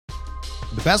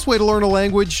The best way to learn a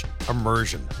language?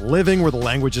 Immersion. Living where the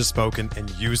language is spoken and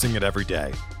using it every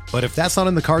day. But if that's not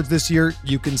in the cards this year,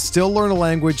 you can still learn a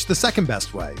language the second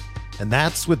best way, and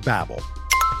that's with Babbel.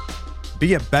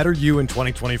 Be a better you in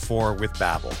 2024 with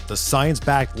Babbel, the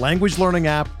science-backed language learning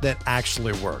app that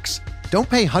actually works. Don't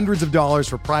pay hundreds of dollars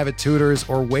for private tutors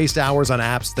or waste hours on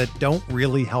apps that don't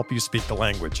really help you speak the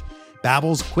language.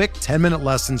 Babbel's quick 10-minute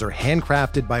lessons are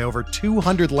handcrafted by over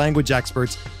 200 language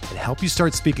experts and help you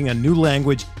start speaking a new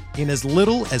language in as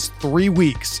little as 3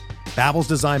 weeks. Babbel's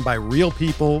designed by real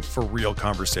people for real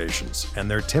conversations,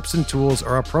 and their tips and tools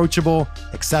are approachable,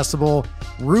 accessible,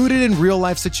 rooted in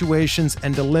real-life situations,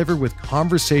 and delivered with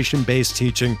conversation-based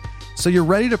teaching, so you're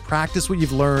ready to practice what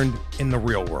you've learned in the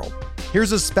real world.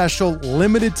 Here's a special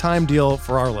limited-time deal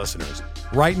for our listeners.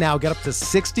 Right now, get up to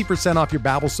 60% off your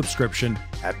Babbel subscription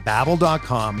at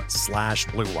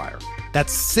babbel.com/Blue Wire.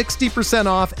 That's 60%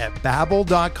 off at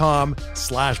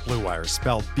babbel.com/Blue Wire,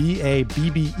 spelled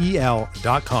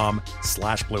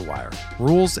BABBEL.com/Blue Wire.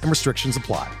 Rules and restrictions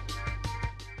apply.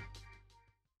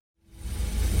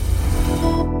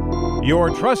 Your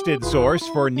trusted source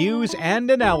for news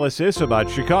and analysis about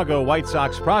Chicago White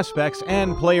Sox prospects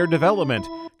and player development,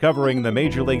 covering the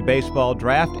Major League Baseball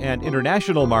draft and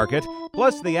international market,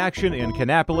 plus the action in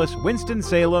Kannapolis,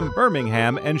 Winston-Salem,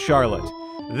 Birmingham, and Charlotte.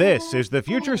 This is the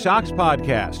Future Sox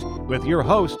Podcast with your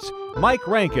hosts, Mike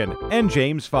Rankin and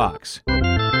James Fox.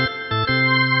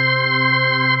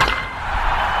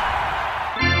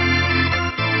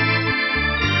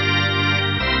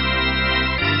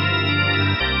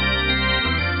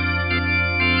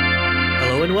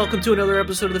 And welcome to another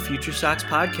episode of the Future Sox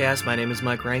Podcast. My name is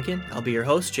Mike Rankin. I'll be your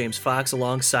host, James Fox.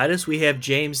 Alongside us, we have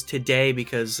James today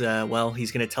because,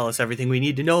 he's going to tell us everything we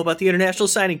need to know about the international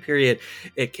signing period.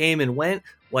 It came and went.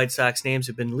 White Sox names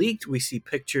have been leaked. We see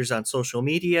pictures on social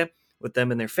media with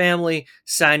them and their family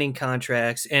signing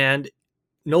contracts, and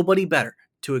nobody better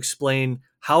to explain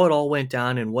how it all went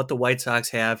down and what the White Sox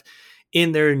have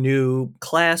in their new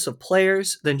class of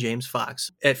players than James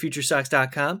Fox at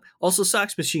FutureSox.com, also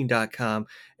SoxMachine.com,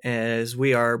 as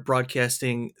we are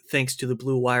broadcasting thanks to the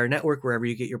Blue Wire Network, wherever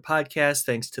you get your podcasts,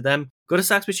 thanks to them. Go to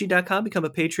SoxMachine.com, become a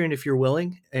patron if you're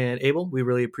willing and able. We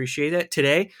really appreciate it.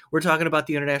 Today, we're talking about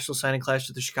the international signing class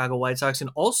with the Chicago White Sox, and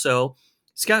also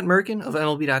Scott Merkin of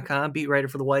MLB.com, beat writer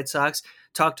for the White Sox,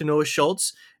 talked to Noah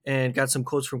Schultz and got some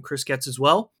quotes from Chris Getz as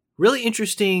well. Really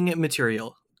interesting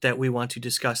material that we want to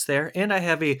discuss there. And I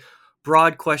have a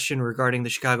broad question regarding the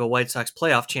Chicago White Sox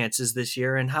playoff chances this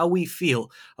year and how we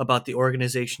feel about the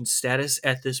organization's status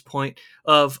at this point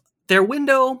of their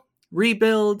window,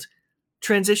 rebuild,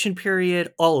 transition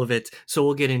period, all of it. So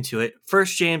we'll get into it.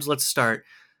 First, James, let's start.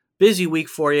 Busy week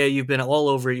for you. You've been all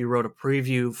over it. You wrote a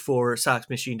preview for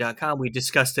SoxMachine.com. We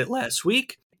discussed it last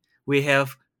week. We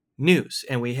have news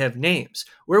and we have names.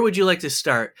 Where would you like to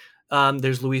start?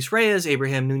 There's Luis Reyes,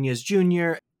 Abraham Nunez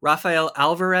Jr., Rafael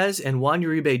Alvarez, and Juan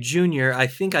Uribe Jr. I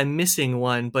think I'm missing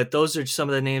one, but those are some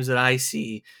of the names that I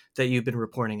see that you've been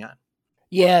reporting on.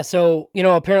 Yeah, so,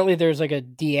 apparently there's like a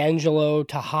D'Angelo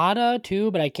Tejada too,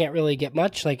 but I can't really get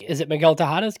much. Like, is it Miguel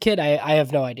Tejada's kid? I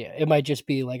have no idea. It might just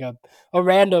be like a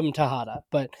random Tejada.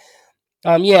 But,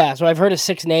 so I've heard of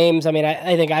 6 names. I mean,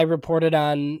 I think I reported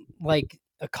on like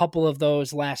a couple of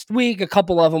those last week. A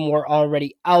couple of them were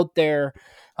already out there.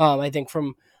 I think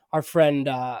from our friend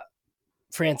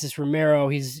Francis Romero,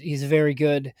 he's very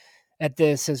good at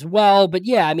this as well. But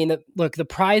yeah, I mean, look, the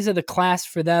prize of the class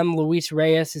for them, Luis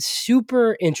Reyes, is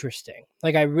super interesting.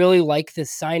 Like, I really like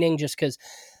this signing just because,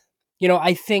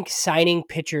 I think signing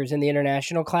pitchers in the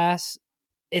international class,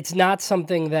 it's not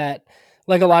something that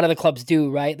like a lot of the clubs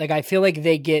do, right? Like, I feel like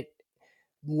they get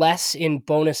less in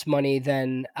bonus money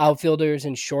than outfielders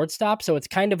and shortstops. So it's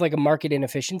kind of like a market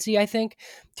inefficiency, I think,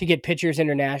 to get pitchers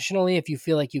internationally if you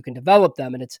feel like you can develop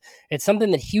them. And it's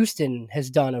something that Houston has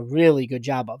done a really good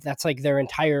job of. That's like their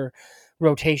entire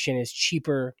rotation is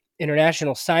cheaper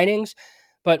international signings.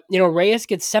 But, Reyes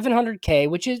gets $700K,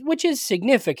 which is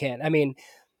significant. I mean,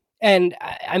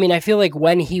 I feel like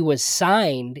when he was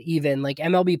signed, even like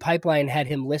MLB Pipeline had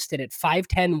him listed at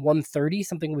 5'10", 130,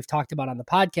 something we've talked about on the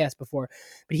podcast before,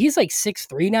 but he's like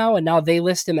 6'3" now. And now they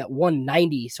list him at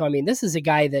 190. So, I mean, this is a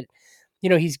guy that,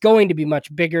 he's going to be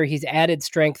much bigger. He's added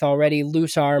strength already,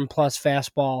 loose arm plus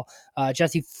fastball.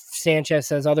 Jesse Sanchez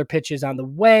says other pitches on the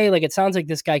way. Like, it sounds like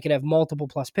this guy could have multiple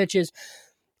plus pitches.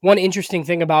 One interesting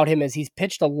thing about him is he's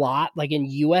pitched a lot, like in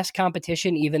U.S.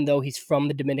 competition, even though he's from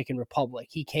the Dominican Republic.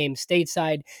 He came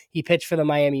stateside. He pitched for the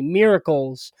Miami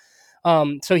Miracles.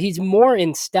 So he's more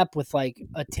in step with like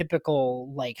a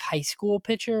typical like high school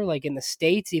pitcher, like in the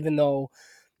States, even though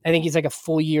I think he's like a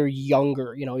full year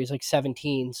younger. He's like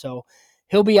 17. So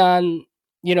he'll be on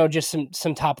just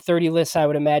some top 30 lists, I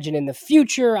would imagine, in the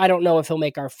future. I don't know if he'll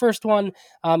make our first one.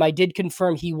 I did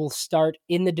confirm he will start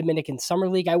in the Dominican Summer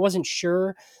League. I wasn't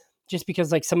sure just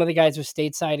because like some of the guys with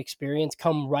stateside experience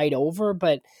come right over,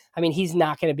 but I mean, he's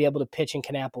not going to be able to pitch in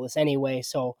Kannapolis anyway.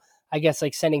 So I guess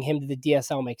like sending him to the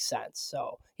DSL makes sense.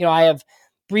 So, I have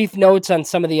brief notes on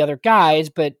some of the other guys,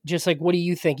 but just like, what do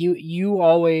you think? You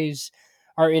always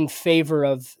are in favor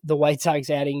of the White Sox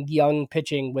adding young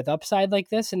pitching with upside like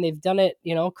this, and they've done it.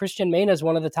 Christian Mena is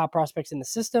one of the top prospects in the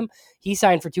system. He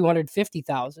signed for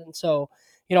 $250,000. So,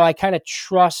 I kind of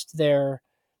trust their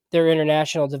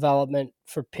international development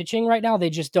for pitching right now. They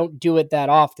just don't do it that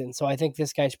often. So I think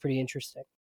this guy's pretty interesting.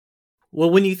 Well,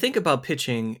 when you think about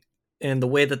pitching and the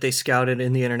way that they scouted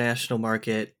in the international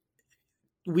market,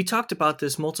 we talked about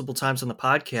this multiple times on the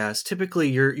podcast. Typically,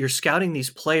 you're scouting these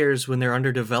players when they're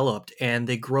underdeveloped and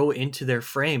they grow into their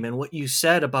frame. And what you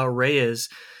said about Reyes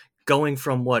going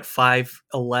from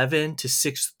 5'11" to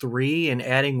 6'3" and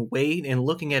adding weight and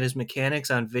looking at his mechanics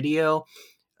on video,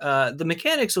 the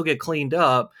mechanics will get cleaned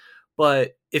up.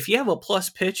 But if you have a plus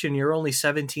pitch and you're only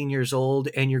 17 years old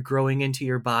and you're growing into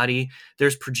your body,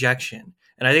 there's projection.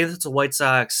 And I think that's the White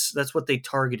Sox. That's what they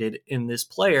targeted in this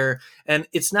player. And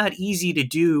it's not easy to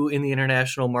do in the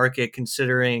international market,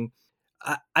 considering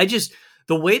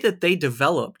the way that they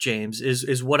develop, James,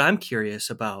 is what I'm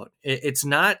curious about. It's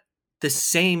not the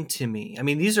same to me. I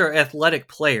mean, these are athletic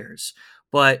players,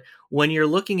 but when you're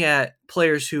looking at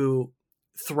players who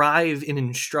thrive in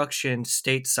instruction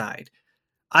stateside,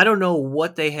 I don't know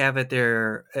what they have at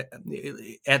their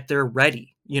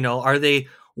ready. Are they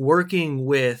working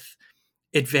with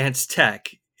advanced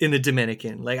tech in the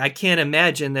Dominican? Like, I can't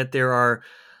imagine that there are,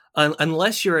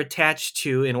 unless you're attached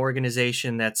to an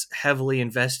organization that's heavily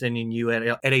invested in you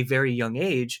at a very young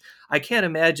age, I can't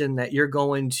imagine that you're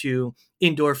going to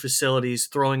indoor facilities,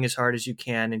 throwing as hard as you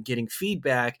can and getting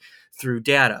feedback through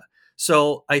data.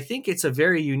 So I think it's a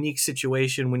very unique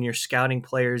situation when you're scouting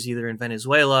players either in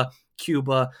Venezuela,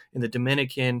 Cuba, in the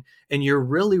Dominican, and you're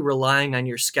really relying on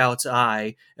your scout's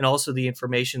eye and also the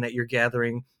information that you're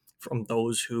gathering from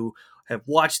those who have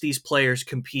watched these players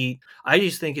compete. I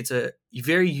just think it's a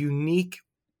very unique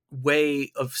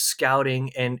way of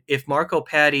scouting. And if Marco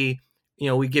Patti,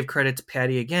 we give credit to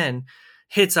Patti again,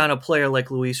 hits on a player like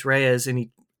Luis Reyes and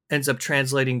he ends up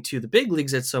translating to the big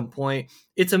leagues at some point,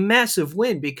 it's a massive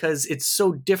win because it's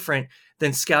so different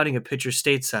than scouting a pitcher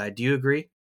stateside. Do you agree?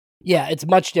 Yeah, it's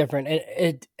much different.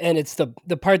 And it's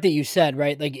the part that you said,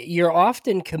 right? Like, you're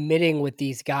often committing with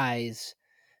these guys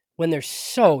when they're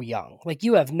so young. Like,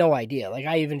 you have no idea. Like,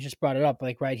 I even just brought it up,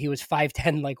 like, right, he was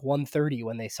 5'10", like 130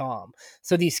 when they saw him.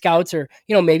 So these scouts are,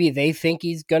 maybe they think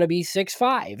he's going to be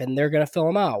 6'5", and they're going to fill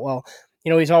him out. Well,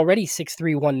 he's already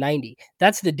 6'3", 190.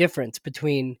 That's the difference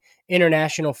between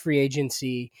international free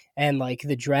agency and like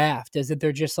the draft, is that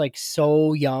they're just like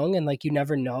so young and like you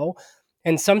never know.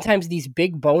 And sometimes these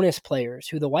big bonus players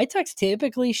who the White Sox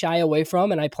typically shy away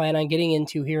from, and I plan on getting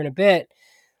into here in a bit,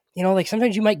 like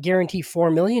sometimes you might guarantee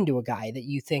 $4 million to a guy that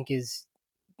you think is,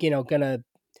 going to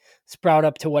sprout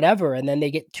up to whatever, and then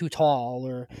they get too tall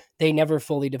or they never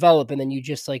fully develop, and then you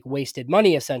just like wasted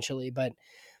money essentially. But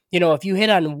if you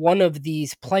hit on one of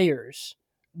these players,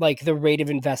 like the rate of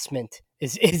investment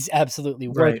is absolutely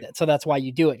worth it. So that's why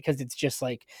you do it, because it's just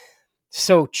like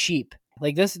so cheap.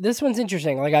 Like this one's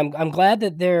interesting. Like I'm glad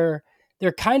that they're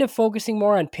kind of focusing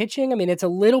more on pitching. I mean, it's a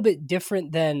little bit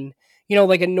different than,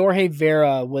 like a Norge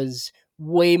Vera was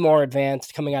way more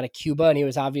advanced coming out of Cuba, and he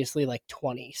was obviously like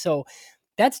 20. So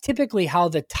that's typically how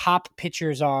the top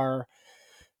pitchers are,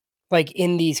 like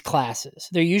in these classes.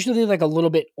 They're usually like a little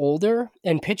bit older,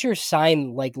 and pitchers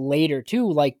sign like later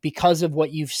too, like because of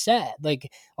what you've said.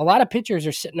 Like a lot of pitchers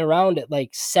are sitting around at like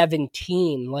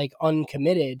 17, like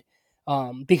uncommitted,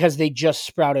 because they just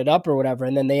sprouted up or whatever,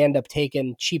 and then they end up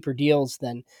taking cheaper deals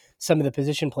than some of the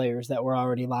position players that were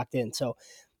already locked in. So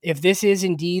if this is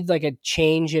indeed like a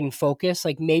change in focus,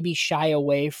 like maybe shy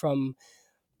away from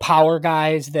power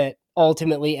guys that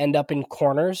ultimately end up in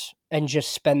corners and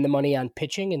just spend the money on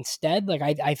pitching instead. Like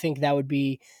I think that would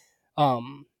be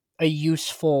a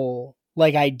useful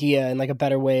like idea and like a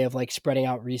better way of like spreading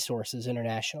out resources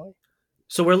internationally.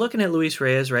 So we're looking at Luis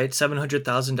Reyes, right?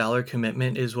 $700,000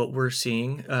 commitment is what we're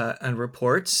seeing on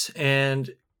reports.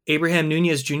 And Abraham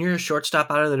Nunez Jr., shortstop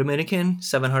out of the Dominican,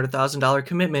 $700,000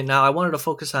 commitment. Now, I wanted to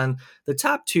focus on the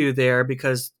top two there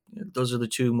because those are the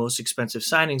two most expensive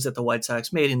signings that the White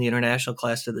Sox made in the international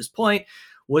class to this point,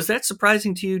 Was that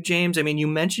surprising to you, James? I mean, you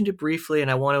mentioned it briefly,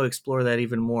 and I want to explore that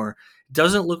even more.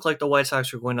 Doesn't look like the White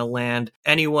Sox are going to land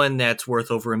anyone that's worth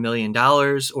over $1 million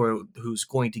or who's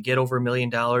going to get over $1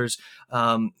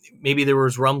 million. Maybe there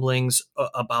was rumblings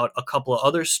about a couple of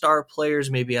other star players,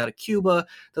 maybe out of Cuba,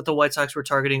 that the White Sox were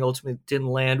targeting, ultimately didn't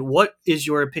land. What is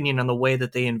your opinion on the way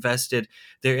that they invested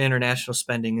their international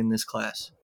spending in this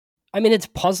class? I mean, it's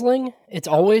puzzling. It's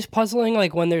always puzzling,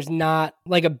 like when there's not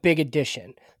like a big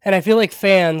addition. And I feel like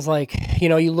fans, like, you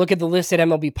know, you look at the list at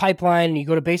MLB Pipeline and you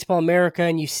go to Baseball America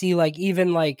and you see like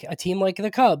even like a team like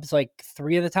the Cubs, like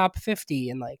 3 of the top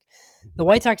 50. And like the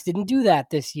White Sox didn't do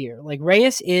that this year. Like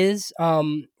Reyes is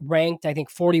ranked, I think,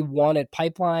 41 at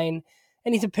Pipeline,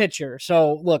 and he's a pitcher.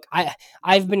 So look,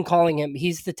 I've been calling him,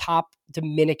 he's the top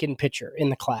Dominican pitcher in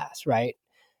the class, right?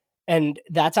 And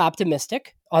that's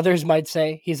optimistic. Others might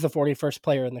say he's the 41st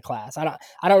player in the class. I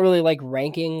don't really like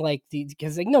ranking like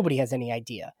because like nobody has any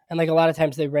idea. And like a lot of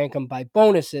times they rank them by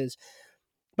bonuses.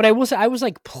 But I was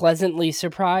like pleasantly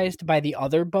surprised by the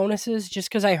other bonuses just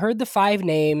because I heard the 5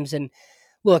 names and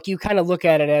look, you kind of look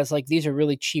at it as like these are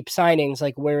really cheap signings.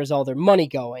 Like where is all their money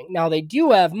going? Now they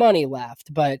do have money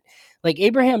left, but like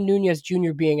Abraham Nunez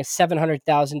Jr. being a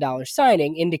 $700,000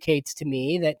 signing indicates to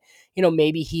me that, you know,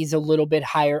 maybe he's a little bit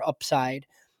higher upside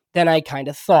than I kind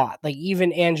of thought. Like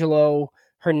even Angelo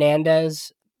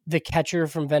Hernandez, the catcher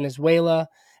from Venezuela,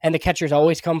 and the catchers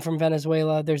always come from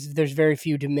Venezuela. There's very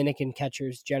few Dominican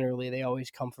catchers. Generally, they always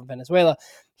come from Venezuela.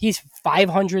 He's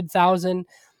 $500,000.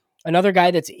 Another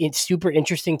guy that's super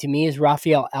interesting to me is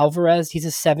Rafael Alvarez. He's a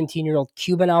 17-year-old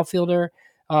Cuban outfielder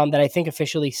that I think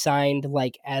officially signed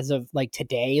like as of like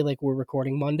today, like we're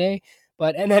recording Monday.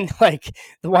 But and then like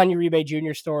the Juan Uribe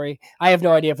Jr. story, I have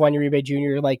no idea if Juan Uribe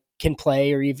Jr. like can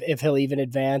play or if he'll even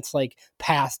advance like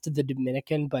past the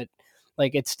Dominican. But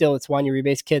like it's Juan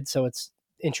Uribe's kid, so it's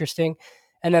interesting.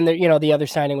 And then the other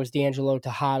signing was D'Angelo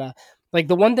Tejada. Like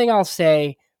the one thing I'll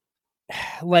say,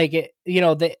 like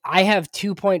I have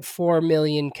 2.4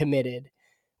 million committed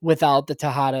without the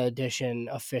Tejada edition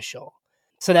official.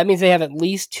 So that means they have at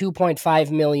least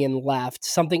 2.5 million left.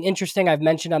 Something interesting I've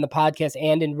mentioned on the podcast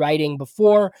and in writing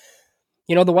before,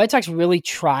 the White Sox really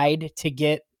tried to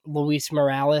get Luis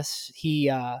Morales.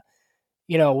 He,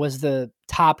 was the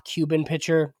top Cuban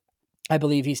pitcher. I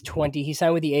believe he's 20. He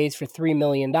signed with the A's for $3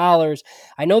 million.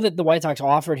 I know that the White Sox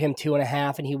offered him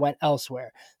 2.5 and he went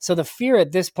elsewhere. So the fear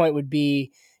at this point would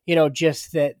be,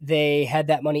 just that they had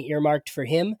that money earmarked for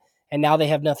him and now they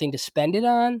have nothing to spend it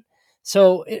on.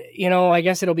 So, I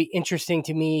guess it'll be interesting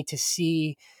to me to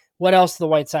see what else the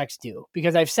White Sox do,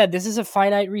 because I've said this is a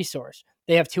finite resource.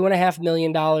 They have $2.5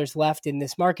 million left in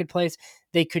this marketplace.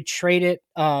 They could trade it.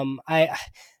 I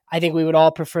think we would all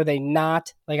prefer they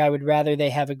not. Like, I would rather they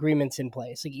have agreements in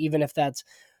place. Like, even if that's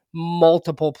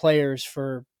multiple players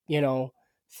for,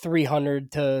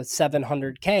 300 to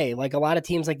 700K. Like a lot of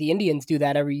teams like the Indians do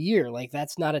that every year. Like,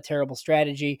 that's not a terrible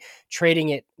strategy. Trading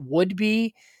it would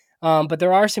be. But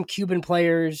there are some Cuban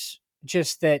players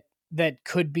just that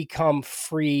could become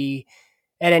free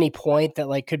at any point that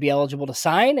like could be eligible to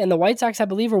sign. And the White Sox, I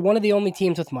believe, are one of the only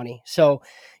teams with money. So,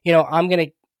 I'm going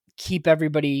to keep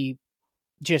everybody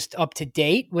just up to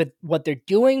date with what they're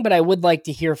doing, but I would like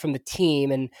to hear from the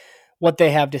team and what they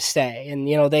have to say. And,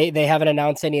 they haven't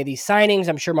announced any of these signings.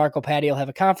 I'm sure Marco Patti will have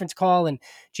a conference call and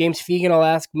James Fegan will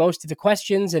ask most of the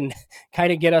questions and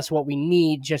kind of get us what we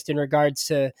need just in regards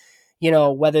to,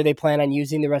 whether they plan on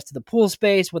using the rest of the pool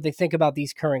space, what they think about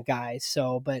these current guys.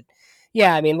 So, but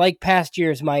yeah, I mean, like past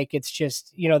years, Mike, it's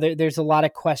just, there's a lot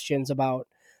of questions about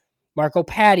Marco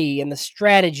Patti and the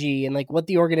strategy and like what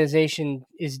the organization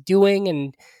is doing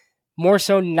and more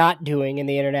so not doing in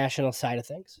the international side of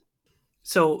things.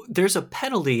 So there's a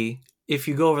penalty if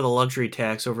you go over the luxury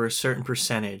tax over a certain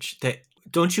percentage. That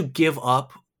don't you give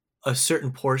up a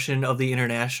certain portion of the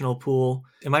international pool?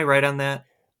 Am I right on that?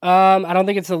 I don't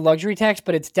think it's a luxury tax,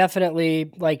 but it's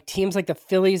definitely like teams like the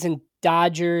Phillies and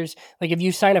Dodgers. Like if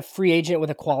you sign a free agent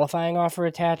with a qualifying offer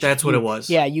attached, that's what it was.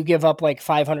 Yeah, you give up like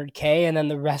 $500K and then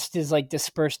the rest is like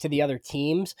dispersed to the other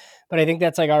teams. But I think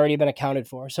that's like already been accounted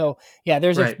for. So yeah,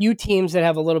 there's a few teams that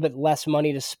have a little bit less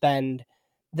money to spend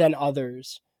than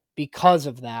others because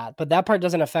of that. But that part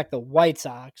doesn't affect the White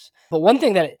Sox. But one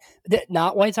thing that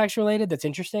not White Sox related that's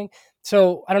interesting.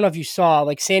 So I don't know if you saw,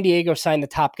 like San Diego signed the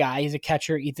top guy. He's a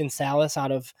catcher, Ethan Salas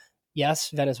out of,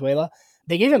 Venezuela.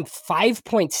 They gave him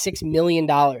 $5.6 million,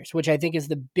 which I think is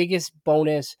the biggest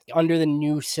bonus under the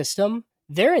new system.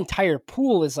 Their entire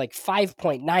pool is like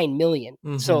 $5.9 million.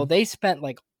 Mm-hmm. So they spent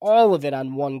like all of it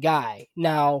on one guy.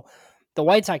 Now, the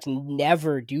White Sox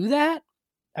never do that.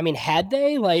 I mean, had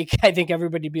they, like, I think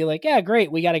everybody'd be like, yeah,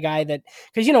 great. We got a guy that,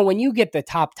 because, when you get the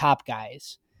top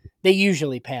guys, they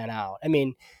usually pan out. I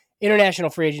mean, international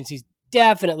free agency is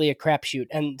definitely a crapshoot.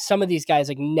 And some of these guys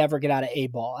like never get out of A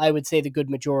ball. I would say the good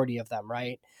majority of them,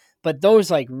 right? But those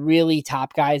like really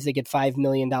top guys that get $5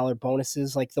 million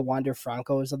bonuses, like the Wander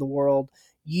Francos of the world,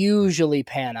 usually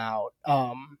pan out.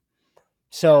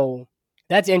 So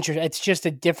that's interesting. It's just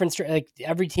a different, like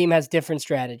every team has different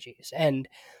strategies. And,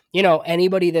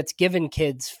 anybody that's given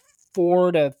kids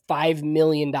 $4 to $5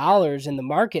 million in the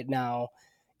market now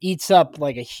eats up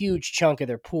like a huge chunk of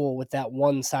their pool with that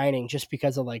one signing just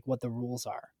because of like what the rules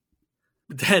are.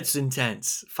 That's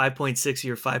intense. 5.6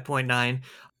 or 5.9.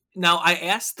 Now, I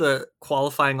asked the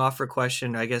qualifying offer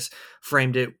question, I guess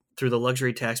framed it through the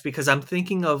luxury tax, because I'm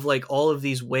thinking of like all of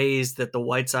these ways that the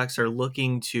White Sox are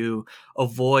looking to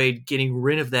avoid getting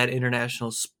rid of that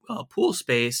international pool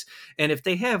space. And if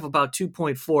they have about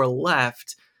 2.4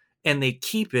 left and they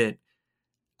keep it,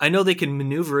 I know they can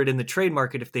maneuver it in the trade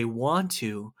market if they want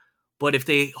to, but if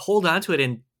they hold on to it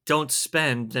and don't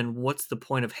spend, then what's the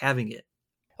point of having it?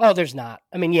 Oh, there's not.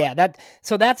 I mean, yeah,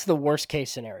 so that's the worst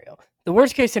case scenario. The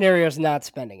worst case scenario is not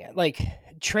spending it. Like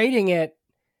trading it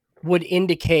would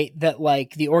indicate that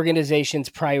like the organization's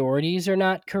priorities are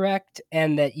not correct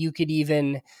and that you could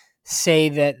even say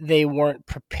that they weren't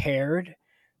prepared,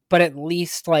 but at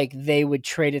least like they would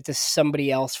trade it to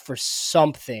somebody else for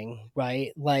something,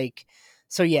 right? Like,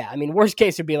 so yeah, I mean, worst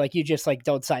case would be like you just like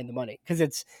don't sign the money because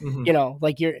it's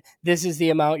like this is the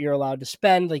amount you're allowed to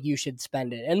spend. Like you should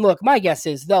spend it. And look, my guess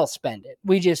is they'll spend it.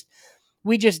 We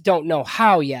just don't know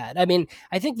how yet. I mean,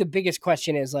 I think the biggest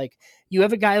question is like you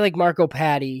have a guy like Marco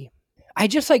Patti. I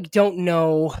just like don't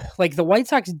know. Like the White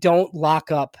Sox don't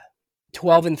lock up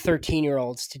 12 and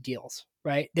 13-year-olds to deals,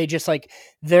 right? They just like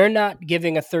they're not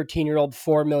giving a 13-year-old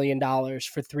 $4 million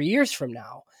for 3 years from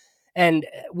now. And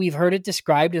we've heard it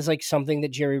described as like something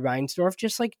that Jerry Reinsdorf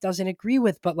just like doesn't agree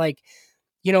with. But like,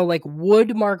 like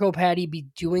would Marco Patti be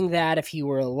doing that if he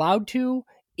were allowed to?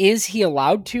 Is he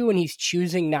allowed to and he's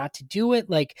choosing not to do it?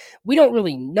 Like, we don't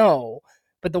really know.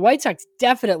 But the White Sox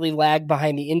definitely lag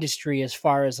behind the industry as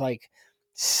far as like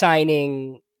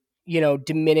signing,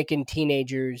 Dominican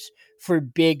teenagers for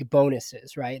big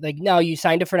bonuses, right? Like now you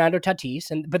signed a Fernando Tatis,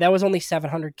 but that was only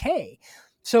 $700K.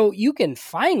 So you can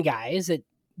find guys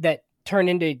that turn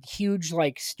into huge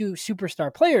like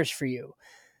superstar players for you,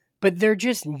 but they're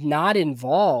just not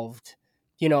involved,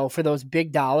 for those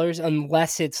big dollars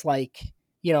unless it's like,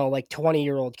 like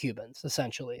 20-year-old Cubans,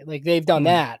 essentially. Like they've done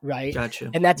that, right? Gotcha.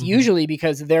 And that's usually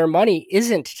because their money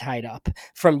isn't tied up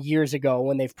from years ago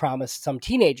when they've promised some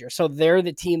teenager. So they're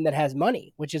the team that has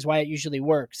money, which is why it usually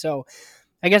works. So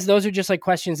I guess those are just like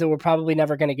questions that we're probably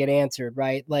never going to get answered,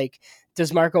 right? Like,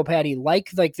 does Marco Patti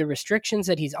like the restrictions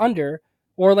that he's under?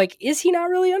 Or like, is he not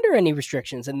really under any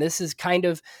restrictions? And this is kind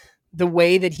of the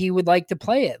way that he would like to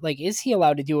play it. Like, is he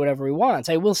allowed to do whatever he wants?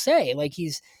 I will say, like,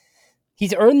 he's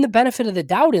earned the benefit of the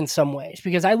doubt in some ways,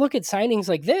 because I look at signings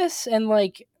like this and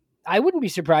like, I wouldn't be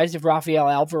surprised if Rafael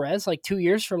Alvarez, like 2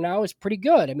 years from now, is pretty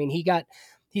good. I mean,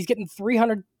 he's getting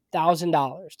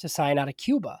 $300,000 to sign out of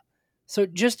Cuba. So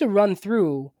just to run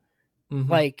through,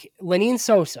 like Lenin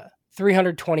Sosa,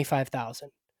 $325,000,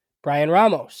 Brian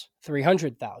Ramos,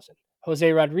 $300,000.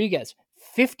 Jose Rodriguez,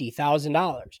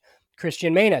 $50,000.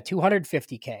 Christian Mena,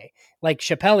 $250K. Like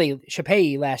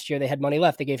Chappelle last year, they had money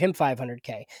left. They gave him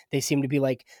 $500K. They seem to be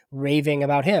like raving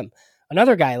about him.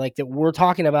 Another guy like that we're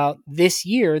talking about this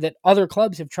year that other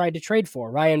clubs have tried to trade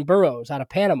for, Ryan Burroughs out of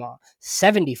Panama,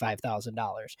 $75,000.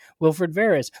 Wilfred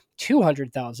Veras,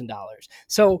 $200,000.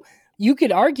 So you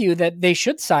could argue that they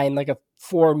should sign like a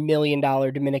 $4 million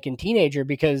Dominican teenager,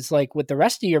 because like with the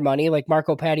rest of your money, like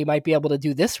Marco Patti might be able to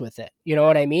do this with it. You know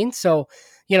what I mean? So,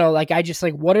 like I just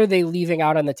like, what are they leaving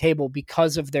out on the table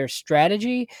because of their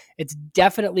strategy? It's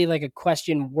definitely like a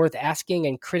question worth asking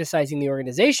and criticizing the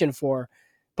organization for,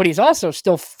 but he's also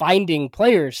still finding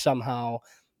players somehow.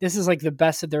 This is like the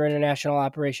best that their international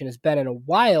operation has been in a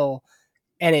while,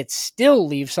 and it still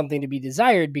leaves something to be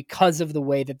desired because of the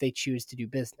way that they choose to do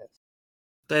business.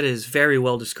 That is very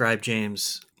well described,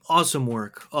 James. Awesome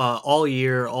work all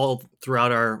year, all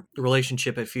throughout our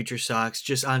relationship at Future Sox,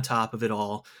 just on top of it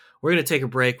all. We're going to take a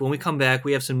break. When we come back,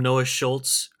 we have some Noah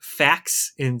Schultz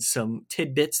facts and some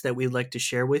tidbits that we'd like to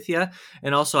share with you.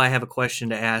 And also, I have a question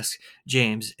to ask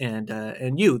James and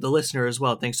you, the listener, as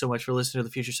well. Thanks so much for listening to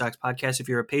the Future Sox podcast. If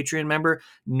you're a Patreon member,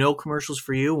 no commercials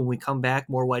for you. When we come back,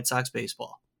 more White Sox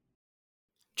baseball.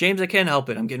 James, I can't help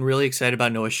it. I'm getting really excited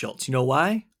about Noah Schultz. You know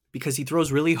why? because he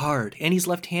throws really hard and he's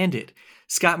left-handed.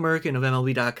 Scott Merkin of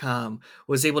MLB.com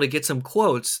was able to get some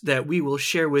quotes that we will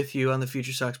share with you on the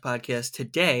Future Sox podcast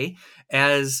today.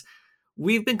 As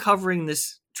we've been covering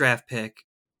this draft pick,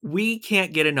 we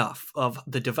can't get enough of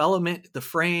the development, the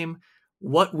frame.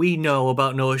 What we know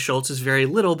about Noah Schultz is very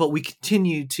little, but we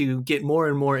continue to get more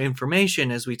and more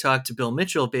information. As we talked to Bill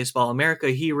Mitchell of Baseball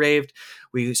America, he raved.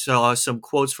 We saw some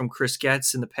quotes from Chris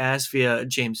Getz in the past via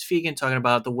James Fegan talking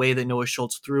about the way that Noah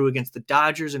Schultz threw against the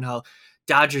Dodgers and how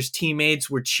Dodgers teammates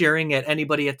were cheering at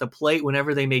anybody at the plate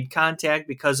whenever they made contact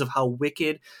because of how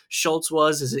wicked Schultz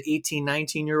was as an 18,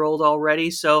 19-year-old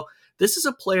already. So this is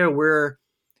a player we're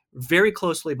very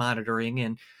closely monitoring,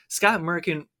 and Scott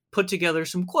Merkin put together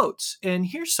some quotes. And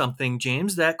here's something,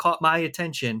 James, that caught my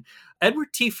attention.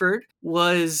 Edward Tieford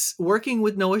was working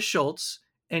with Noah Schultz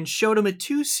and showed him a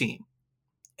two-seam.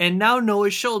 And now Noah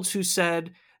Schultz, who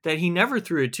said that he never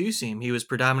threw a two-seam, he was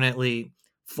predominantly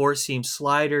four-seam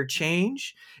slider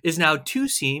change, is now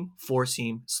two-seam,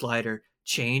 four-seam slider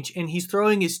change, and he's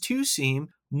throwing his two-seam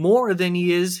more than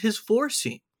he is his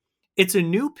four-seam. It's a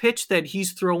new pitch that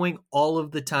he's throwing all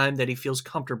of the time that he feels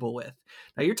comfortable with.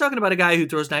 Now, you're talking about a guy who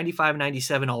throws 95,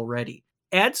 97 already.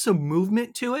 Add some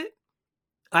movement to it.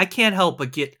 I can't help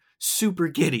but get super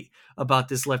giddy about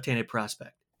this left-handed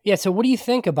prospect. Yeah, so what do you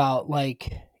think about,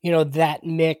 that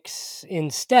mix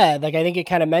instead? I think it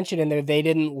kind of mentioned in there they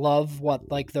didn't love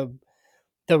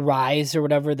the rise or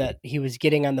whatever that he was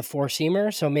getting on the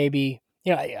four-seamer. So maybe,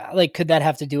 could that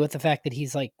have to do with the fact that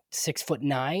he's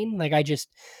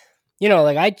 6'9"?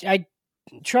 I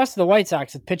trust the White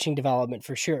Sox with pitching development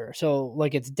for sure. So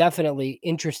it's definitely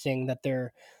interesting that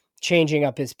they're changing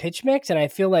up his pitch mix. And I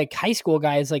feel like high school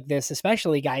guys like this,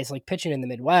 especially guys pitching in the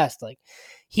Midwest,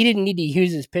 he didn't need to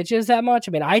use his pitches that much.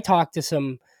 I mean, I talked to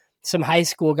some high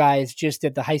school guys just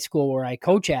at the high school where I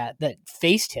coach at that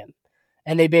faced him.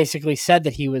 And they basically said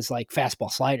that he was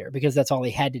fastball slider because that's all he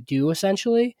had to do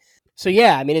essentially. So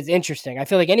yeah, I mean, it's interesting. I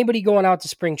feel like anybody going out to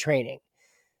spring training,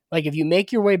 if you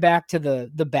make your way back to the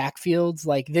backfields,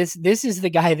 this is the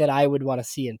guy that I would want to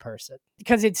see in person,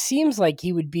 because it seems like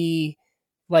he would be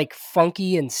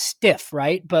funky and stiff,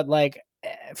 right? But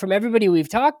from everybody we've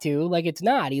talked to, it's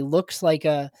not. He looks like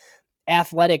a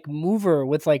athletic mover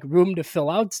with room to fill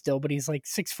out still, but he's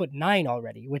 6'9"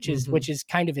 already, which is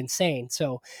kind of insane.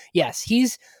 So yes,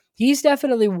 he's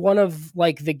definitely one of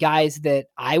the guys that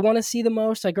I want to see the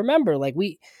most. Remember,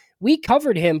 we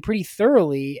covered him pretty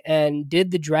thoroughly and did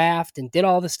the draft and did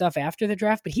all the stuff after the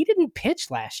draft, but he didn't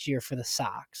pitch last year for the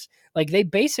Sox. They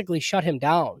basically shut him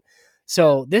down.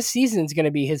 So this season is going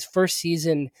to be his first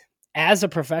season as a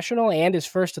professional and his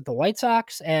first at the White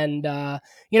Sox. And,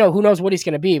 who knows what he's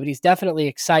going to be, but he's definitely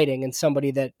exciting and somebody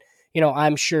that,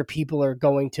 I'm sure people are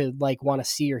going to want to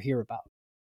see or hear about.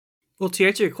 Well, to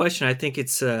answer your question, I think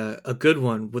it's a good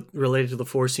one related to the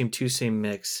four-seam, two-seam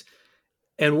mix.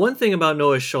 And one thing about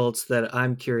Noah Schultz that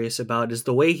I'm curious about is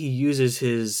the way he uses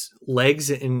his legs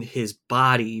and his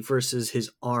body versus his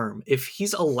arm. If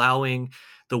he's allowing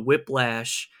the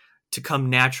whiplash to come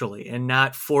naturally and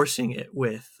not forcing it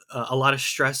with a lot of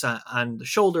stress on the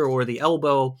shoulder or the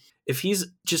elbow, if he's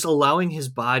just allowing his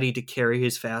body to carry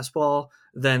his fastball,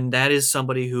 then that is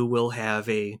somebody who will have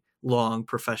a long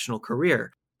professional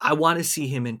career. I want to see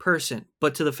him in person.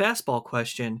 But to the fastball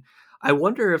question, I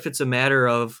wonder if it's a matter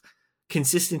of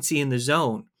consistency in the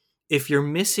zone. If you're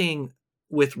missing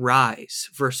with rise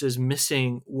versus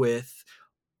missing with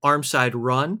arm side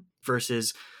run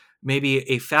versus maybe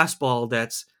a fastball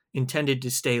that's intended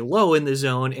to stay low in the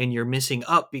zone and you're missing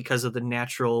up because of the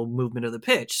natural movement of the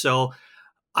pitch. So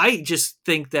I just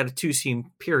think that a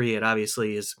two-seam period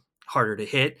obviously is harder to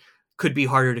hit, could be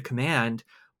harder to command,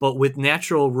 but with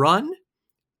natural run,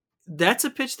 that's a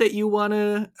pitch that you want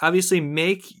to obviously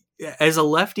make as a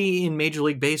lefty in Major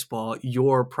League Baseball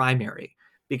your primary,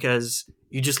 because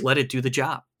you just let it do the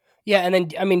job. Yeah, and then,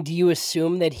 I mean, do you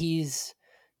assume that he's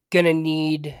going to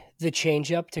need the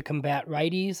changeup to combat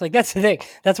righties? That's the thing.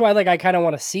 That's why, I kind of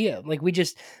want to see him. We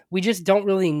just don't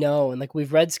really know. And,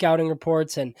 we've read scouting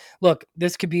reports, and look,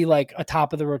 this could be, a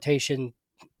top of the rotation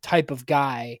type of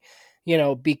guy,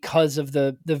 because of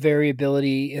the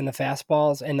variability in the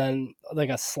fastballs, and then,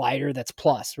 a slider that's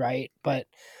plus, right? But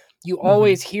you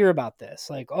always hear about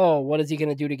this, what is he going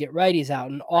to do to get righties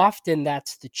out? And often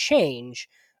that's the change.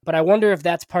 But I wonder if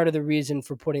that's part of the reason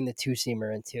for putting the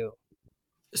two-seamer in too.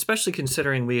 Especially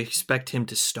considering we expect him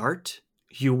to start.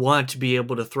 You want to be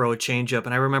able to throw a changeup.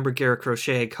 And I remember Garrett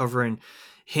Crochet covering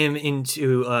him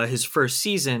into his first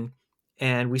season,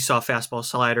 and we saw fastball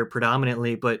slider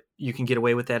predominantly, but you can get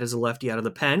away with that as a lefty out of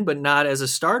the pen, but not as a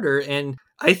starter. And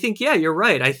I think, yeah, you're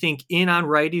right. I think in on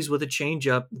righties with a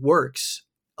changeup works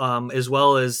as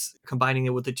well as combining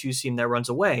it with the two seam that runs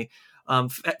away.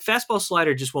 Fastball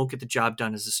slider just won't get the job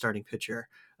done as a starting pitcher.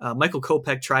 Michael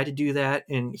Kopech tried to do that,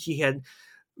 and he had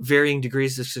varying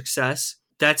degrees of success.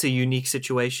 That's a unique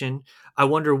situation. I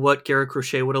wonder what Garrett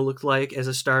Crochet would have looked like as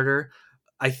a starter.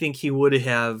 I think he would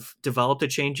have developed a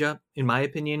changeup, in my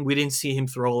opinion. We didn't see him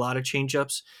throw a lot of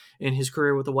changeups in his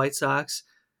career with the White Sox.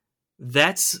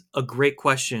 That's a great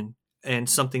question and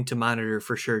something to monitor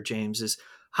for sure, James, is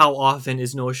how often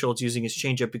is Noah Schultz using his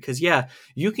changeup? Because, yeah,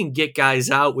 you can get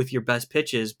guys out with your best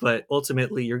pitches, but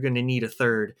ultimately you're going to need a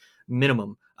third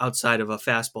minimum outside of a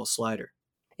fastball slider.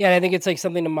 Yeah, and I think it's like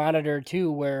something to monitor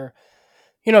too, where,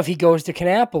 you know, if he goes to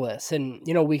Kannapolis and,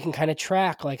 you know, we can kind of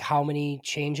track like how many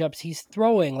changeups he's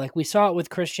throwing. Like we saw it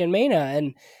with Christian Mena,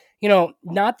 and, you know,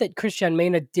 not that Christian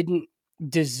Mena didn't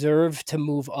deserve to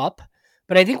move up,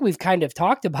 but I think we've kind of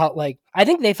talked about, like, I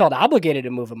think they felt obligated to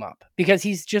move him up because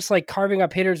he's just like carving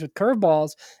up hitters with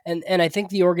curveballs. And I think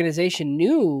the organization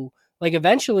knew, like,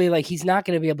 eventually, like, he's not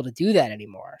going to be able to do that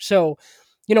anymore. So,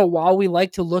 you know, while we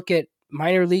like to look at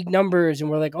minor league numbers and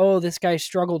we're like, oh, this guy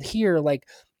struggled here, like,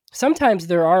 sometimes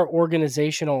there are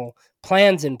organizational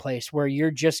plans in place where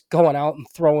you're just going out and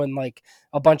throwing like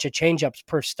a bunch of changeups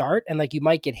per start. And like, you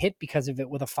might get hit because of it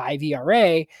with a 5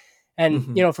 ERA.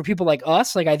 And, you know, for people like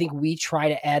us, like, I think we try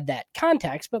to add that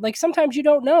context, but like, sometimes you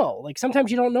don't know, like, sometimes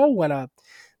you don't know when a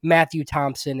Matthew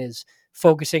Thompson is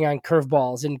focusing on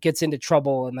curveballs and gets into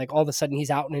trouble. And like, all of a sudden he's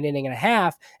out in an inning and a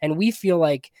half. And we feel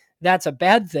like that's a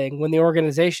bad thing when the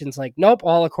organization's like, nope,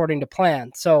 all according to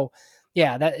plan. So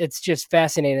yeah, that it's just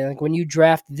fascinating. Like when you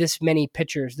draft this many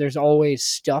pitchers, there's always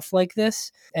stuff like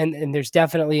this. And there's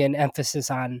definitely an emphasis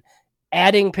on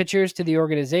adding pitchers to the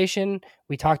organization.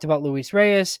 We talked about Luis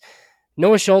Reyes.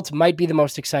 Noah Schultz might be the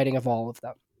most exciting of all of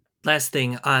them. Last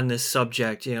thing on this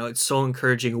subject, you know, it's so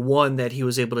encouraging, one, that he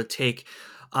was able to take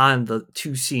on the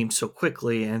two seam so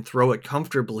quickly and throw it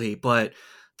comfortably. But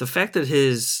the fact that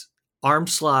his arm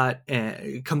slot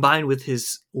combined with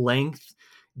his length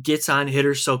gets on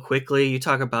hitters so quickly. You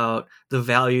talk about the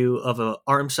value of an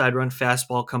arm side run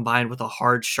fastball combined with a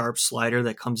hard, sharp slider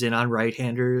that comes in on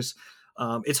right-handers.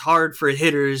 It's hard for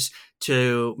hitters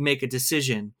to make a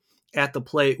decision at the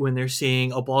plate when they're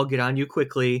seeing a ball get on you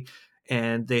quickly,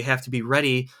 and they have to be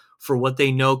ready for what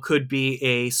they know could be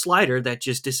a slider that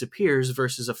just disappears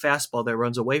versus a fastball that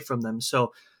runs away from them.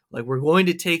 So, like, we're going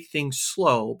to take things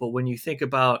slow, but when you think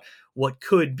about what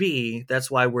could be, that's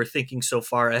why we're thinking so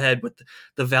far ahead with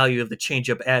the value of the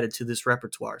changeup added to this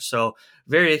repertoire. So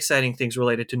very exciting things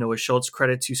related to Noah Schultz.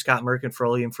 Credit to Scott Merkin for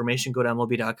all the information. Go to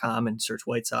MLB.com and search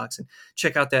White Sox and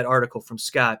check out that article from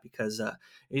Scott, because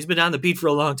he's been on the beat for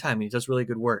a long time and he does really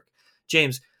good work.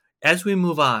 James, as we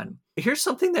move on, here's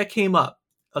something that came up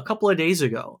a couple of days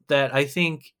ago that I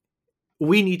think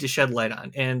we need to shed light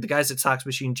on. And the guys at Sox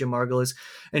Machine, Jim Margulis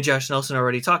and Josh Nelson,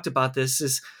 already talked about this.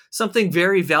 Is something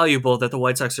very valuable that the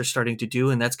White Sox are starting to do,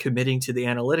 and that's committing to the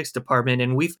analytics department.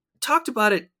 And we've talked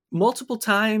about it multiple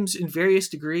times in various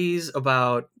degrees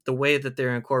about the way that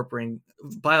they're incorporating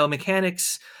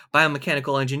biomechanics,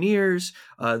 biomechanical engineers,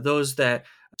 those that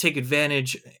take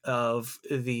advantage of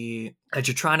the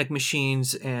Edgertronic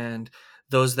machines and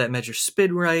those that measure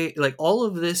spin rate. Like, all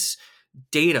of this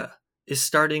data is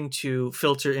starting to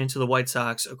filter into the White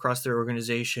Sox across their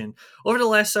organization over the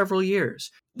last several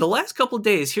years. The last couple of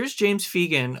days, here's James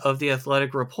Fegan of The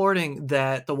Athletic reporting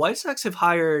that the White Sox have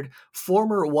hired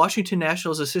former Washington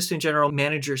Nationals assistant general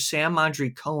manager Sam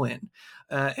Mondry Cohen.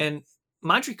 And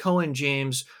Mondry Cohen,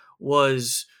 James,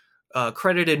 was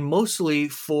credited mostly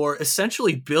for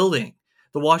essentially building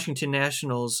the Washington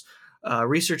Nationals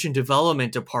research and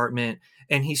development department.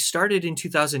 And he started in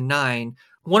 2009,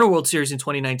 won a World Series in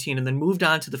 2019, and then moved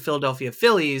on to the Philadelphia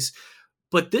Phillies.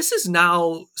 But this is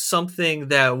now something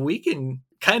that we can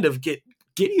kind of get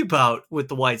giddy about with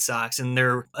the White Sox and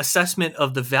their assessment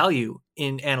of the value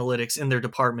in analytics in their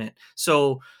department.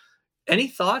 So any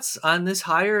thoughts on this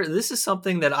hire? This is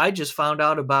something that I just found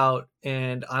out about,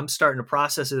 and I'm starting to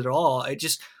process it all.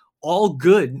 All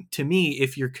good to me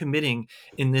if you're committing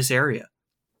in this area.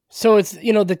 So it's,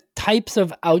 you know, the types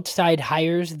of outside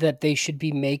hires that they should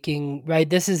be making, right?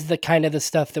 This is the kind of the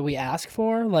stuff that we ask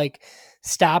for, like,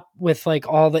 stop with like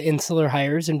all the insular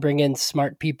hires and bring in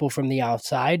smart people from the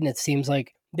outside. And it seems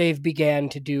like they've began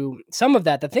to do some of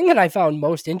that. The thing that I found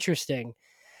most interesting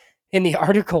in the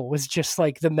article was just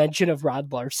like the mention of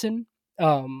Rod Larson,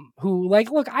 who,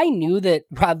 like, look, I knew that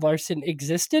Rod Larson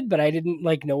existed, but I didn't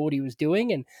like know what he was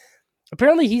doing. And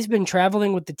apparently he's been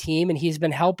traveling with the team and he's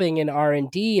been helping in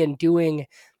R&D and doing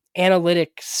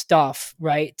analytic stuff,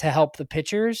 right, to help the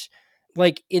pitchers,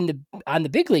 like on the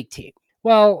big league team.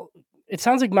 Well, it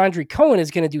sounds like Mondry Cohen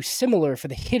is going to do similar for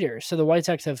the hitters. So the White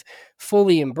Sox have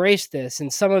fully embraced this.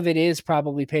 And some of it is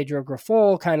probably Pedro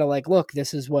Grifol, kind of like, look,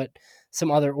 this is what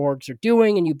some other orgs are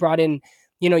doing. And you brought in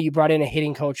a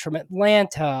hitting coach from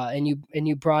Atlanta, and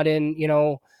you brought in,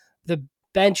 the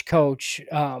bench coach,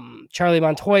 Charlie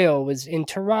Montoyo was in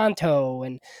Toronto,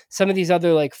 and some of these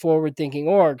other like forward thinking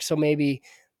orgs. So maybe,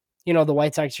 the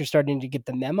White Sox are starting to get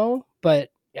the memo, but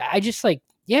I just like,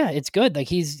 yeah, it's good. Like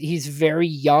he's very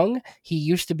young. He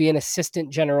used to be an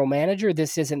assistant general manager.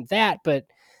 This isn't that, but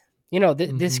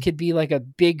this could be like a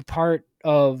big part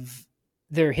of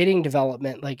their hitting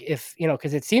development. Like if,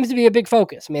 cause it seems to be a big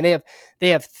focus. I mean, they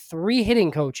have 3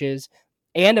 hitting coaches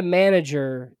and a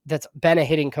manager that's been a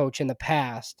hitting coach in the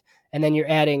past. And then you're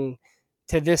adding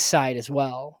to this side as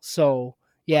well. So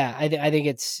yeah, I think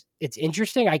it's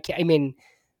interesting. I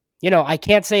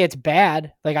can't say it's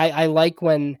bad. Like I like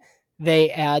when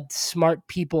they add smart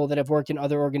people that have worked in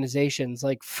other organizations,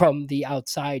 like from the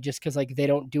outside, just because like they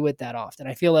don't do it that often.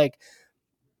 I feel like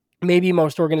maybe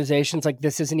most organizations, like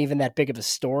this isn't even that big of a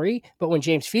story, but when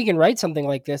James Fegan writes something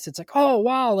like this, it's like, oh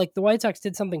wow, like the White Sox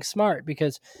did something smart,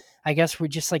 because I guess we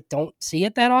just like don't see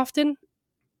it that often.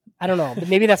 I don't know, but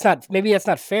maybe that's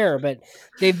not fair, but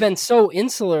they've been so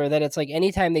insular that it's like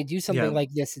anytime they do something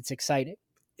like this, it's exciting.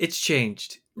 It's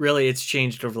changed. Really, it's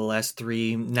changed over the last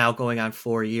 3, now going on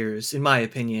 4 years, in my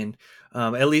opinion.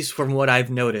 At least from what I've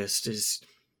noticed is,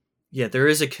 there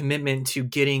is a commitment to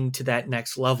getting to that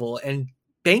next level and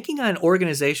banking on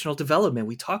organizational development.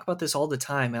 We talk about this all the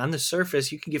time. And on the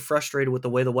surface, you can get frustrated with the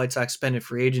way the White Sox spend in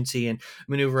free agency and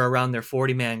maneuver around their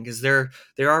 40-man, because there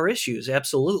are issues,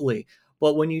 absolutely.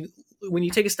 But when you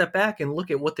take a step back and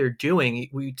look at what they're doing,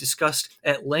 we discussed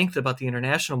at length about the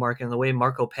international market and the way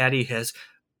Marco Patti has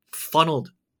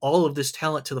funneled all of this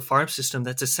talent to the farm system.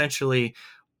 That's essentially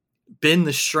been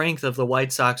the strength of the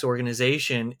White Sox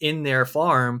organization in their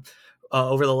farm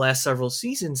over the last several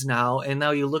seasons now. And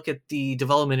now you look at the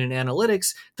development in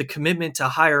analytics, the commitment to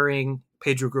hiring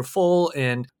Pedro Grifol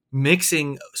and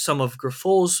mixing some of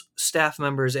Grifol's staff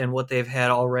members and what they've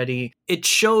had already. It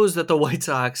shows that the White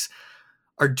Sox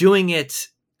are doing it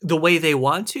the way they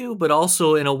want to, but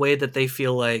also in a way that they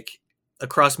feel like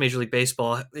across Major League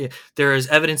Baseball, there is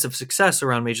evidence of success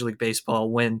around Major League Baseball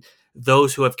when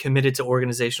those who have committed to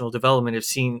organizational development have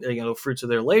seen, fruits of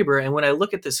their labor. And when I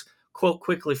look at this quote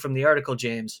quickly from the article,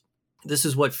 James, this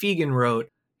is what Fegan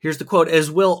wrote. Here's the quote: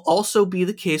 "As will also be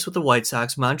the case with the White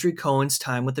Sox, Mondry Cohen's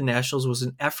time with the Nationals was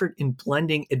an effort in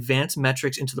blending advanced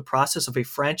metrics into the process of a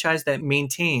franchise that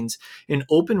maintains an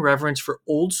open reverence for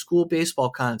old school baseball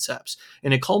concepts,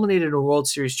 and it culminated in a World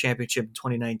Series championship in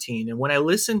 2019. And when I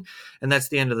listen, and that's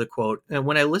the end of the quote, and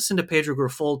when I listen to Pedro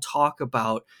Grifol talk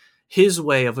about his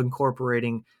way of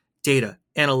incorporating data,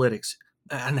 analytics,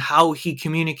 and how he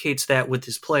communicates that with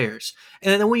his players.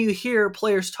 And then when you hear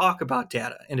players talk about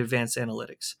data and advanced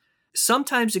analytics,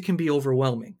 sometimes it can be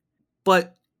overwhelming.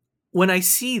 But when I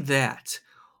see that,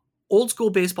 old school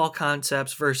baseball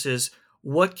concepts versus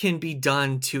what can be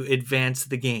done to advance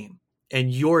the game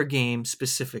and your game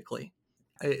specifically,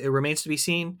 it remains to be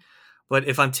seen. But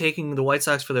if I'm taking the White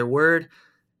Sox for their word,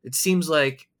 it seems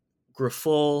like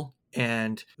Grifol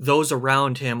and those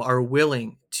around him are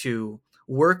willing to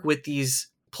work with these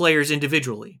players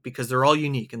individually because they're all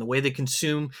unique and the way they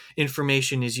consume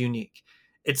information is unique.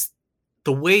 It's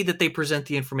the way that they present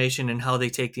the information and how they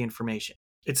take the information.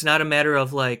 It's not a matter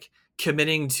of like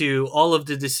committing to all of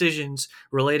the decisions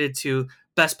related to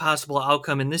best possible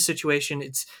outcome in this situation.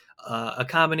 It's a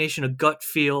combination of gut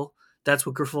feel. That's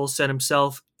what Grifol said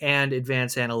himself, and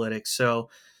advanced analytics. So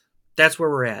that's where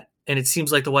we're at. And it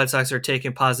seems like the White Sox are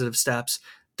taking positive steps.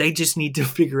 They just need to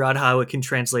figure out how it can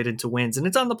translate into wins, and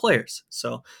it's on the players.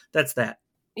 So that's that.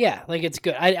 Yeah, like it's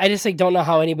good. I just like don't know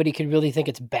how anybody could really think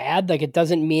it's bad. Like it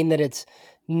doesn't mean that it's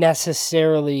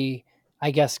necessarily,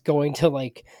 I guess, going to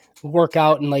like work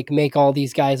out and like make all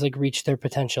these guys like reach their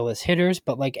potential as hitters,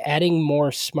 but like adding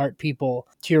more smart people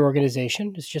to your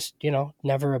organization is just,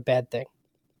 never a bad thing.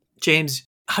 James,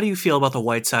 how do you feel about the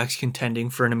White Sox contending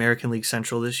for an American League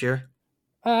Central this year?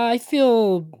 I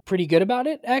feel pretty good about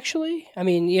it, actually. I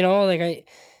mean,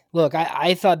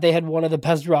 I thought they had one of the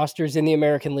best rosters in the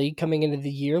American League coming into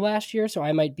the year last year, so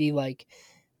I might be like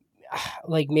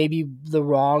maybe the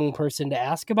wrong person to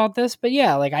ask about this. But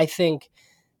yeah, I think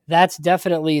that's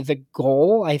definitely the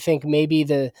goal. I think maybe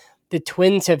the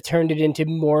Twins have turned it into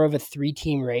more of a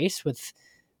 3-team race with,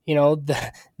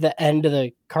 the end of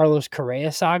the Carlos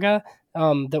Correa saga.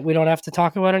 That we don't have to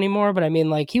talk about anymore. But I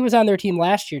mean, he was on their team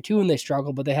last year too, and they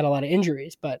struggled, but they had a lot of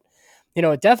injuries. But,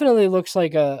 it definitely looks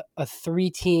like a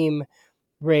 3-team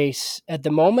race at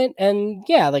the moment. And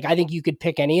yeah, like I think you could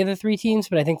pick any of the three teams,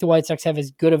 but I think the White Sox have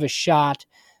as good of a shot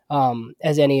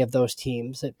as any of those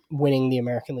teams at winning the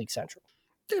American League Central.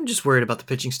 I'm just worried about the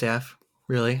pitching staff,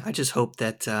 really. I just hope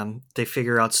that they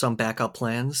figure out some backup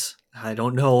plans. I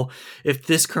don't know if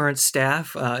this current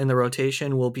staff in the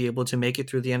rotation will be able to make it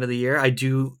through the end of the year. I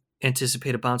do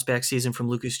anticipate a bounce back season from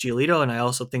Lucas Giolito, and I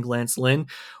also think Lance Lynn,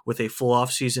 with a full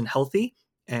off season healthy,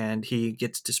 and he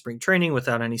gets to spring training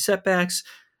without any setbacks,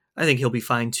 I think he'll be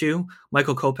fine too.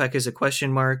 Michael Kopech is a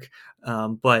question mark,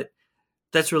 but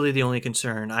that's really the only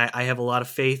concern. I have a lot of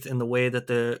faith in the way that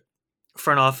the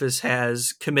front office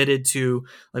has committed to,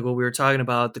 like what we were talking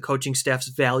about, the coaching staff's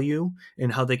value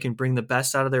and how they can bring the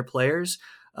best out of their players.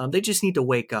 They just need to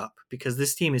wake up, because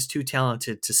this team is too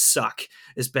talented to suck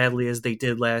as badly as they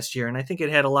did last year. And I think it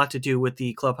had a lot to do with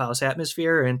the clubhouse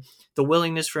atmosphere and the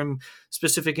willingness from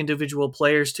specific individual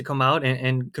players to come out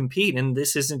and compete. And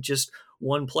this isn't just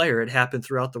one player. It happened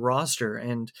throughout the roster.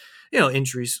 And,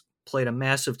 injuries played a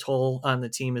massive toll on the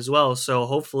team as well. So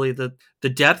hopefully the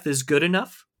depth is good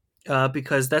enough,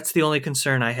 because that's the only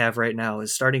concern I have right now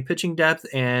is starting pitching depth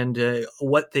and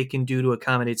what they can do to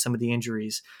accommodate some of the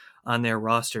injuries on their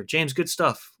roster. James, good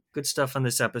stuff on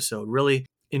this episode. Really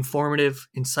informative,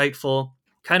 insightful,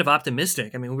 kind of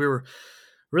optimistic. I mean, we were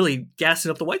really gassing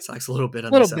up the White Sox a little bit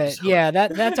on this episode. Yeah,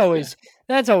 that's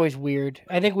always weird.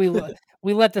 I think we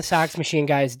let the Sox machine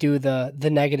guys do the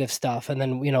negative stuff, and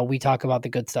then we talk about the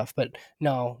good stuff. But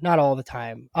no, not all the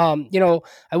time. I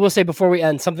will say before we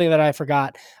end, something that I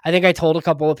forgot. I think I told a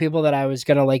couple of people that I was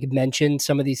gonna mention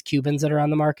some of these Cubans that are on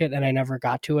the market, and I never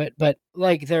got to it. But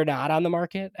they're not on the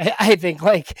market. I think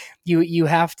you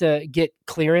have to get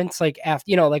clearance after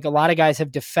a lot of guys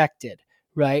have defected.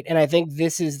 Right. And I think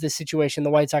this is the situation the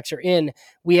White Sox are in.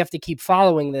 We have to keep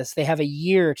following this. They have a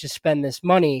year to spend this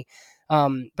money.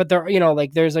 But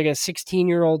there's a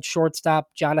 16-year-old shortstop,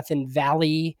 Jonathan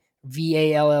Valle,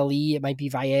 Valle. It might be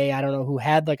Valle. I don't know, who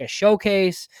had a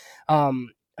showcase.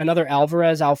 Another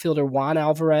Alvarez, outfielder Juan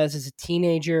Alvarez, is a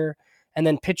teenager. And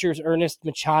then pitchers Ernest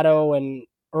Machado and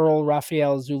Earl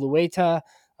Rafael Zulueta.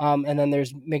 And then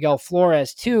there's Miguel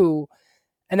Flores too.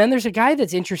 And then there's a guy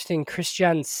that's interesting,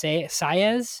 Christian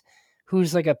Saez,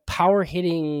 who's a power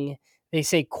hitting, they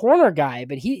say corner guy,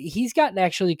 but he's gotten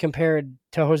actually compared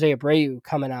to Jose Abreu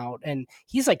coming out, and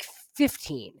he's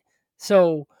 15.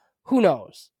 So who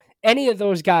knows? Any of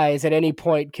those guys at any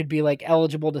point could be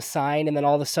eligible to sign, and then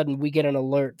all of a sudden we get an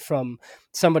alert from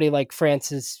somebody like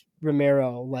Francis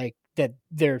Romero, that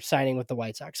they're signing with the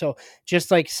White Sox. So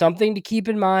just something to keep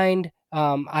in mind.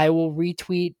 I will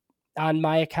retweet on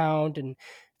my account and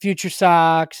Future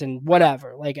Sox and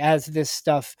whatever, as this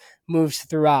stuff moves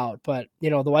throughout. But, the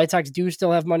White Sox do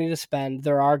still have money to spend.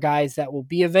 There are guys that will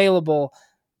be available.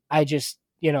 I just,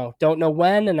 don't know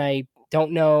when, and I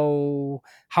don't know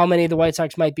how many the White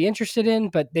Sox might be interested in,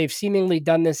 but they've seemingly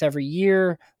done this every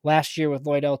year. Last year with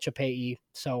Lloyd Elchapey.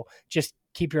 So just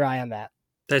keep your eye on that.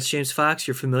 That's James Fox.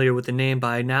 You're familiar with the name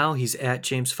by now. He's at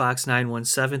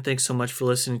JamesFox917. Thanks so much for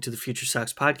listening to the Future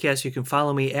Sox podcast. You can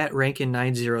follow me at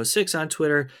Rankin906 on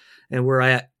Twitter, and we're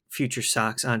at Future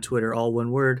Sox on Twitter, all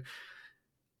one word.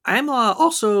 I'm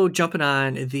also jumping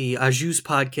on the Ajus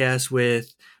podcast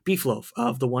with Beef Loaf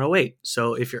of the 108.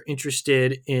 So if you're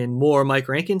interested in more Mike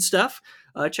Rankin stuff,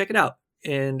 check it out.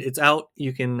 And it's out.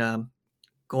 You can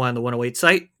go on the 108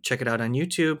 site, check it out on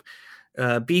YouTube.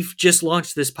 Beef just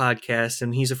launched this podcast,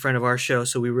 and he's a friend of our show,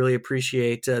 so we really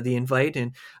appreciate the invite,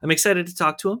 and I'm excited to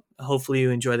talk to him. Hopefully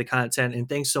you enjoy the content, and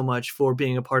thanks so much for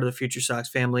being a part of the Future Sox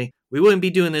family. We wouldn't be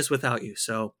doing this without you.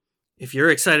 So if you're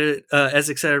excited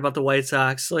about the White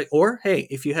Sox, or hey,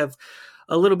 if you have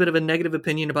a little bit of a negative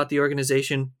opinion about the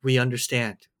organization, we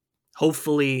understand.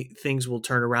 Hopefully things will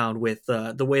turn around with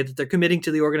the way that they're committing to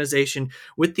the organization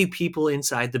with the people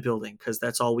inside the building, because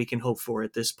that's all we can hope for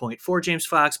at this point. For James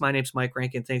Fox, my name's Mike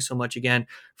Rankin. Thanks so much again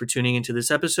for tuning into this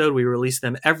episode. We release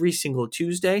them every single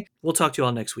Tuesday. We'll talk to you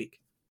all next week.